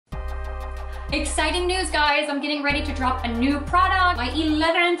Exciting news, guys. I'm getting ready to drop a new product, my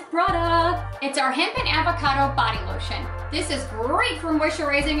 11th product. It's our Hemp and Avocado Body Lotion. This is great for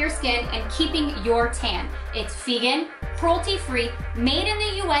moisturizing your skin and keeping your tan. It's vegan, cruelty-free, made in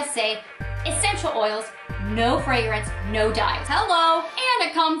the USA, essential oils, no fragrance, no dyes. Hello, and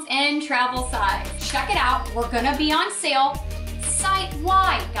it comes in travel size. Check it out. We're gonna be on sale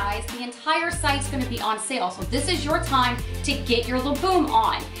site-wide, guys. The entire site's gonna be on sale. So this is your time to get your LaBoom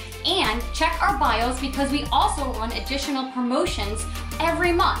on. And check our bios because we also run additional promotions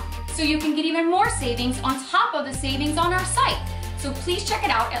every month. So you can get even more savings on top of the savings on our site. So please check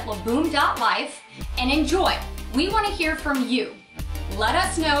it out at laboom.life and enjoy. We want to hear from you. Let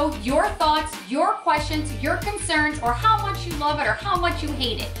us know your thoughts, your questions, your concerns, or how much you love it or how much you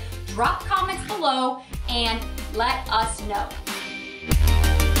hate it. Drop comments below and let us know.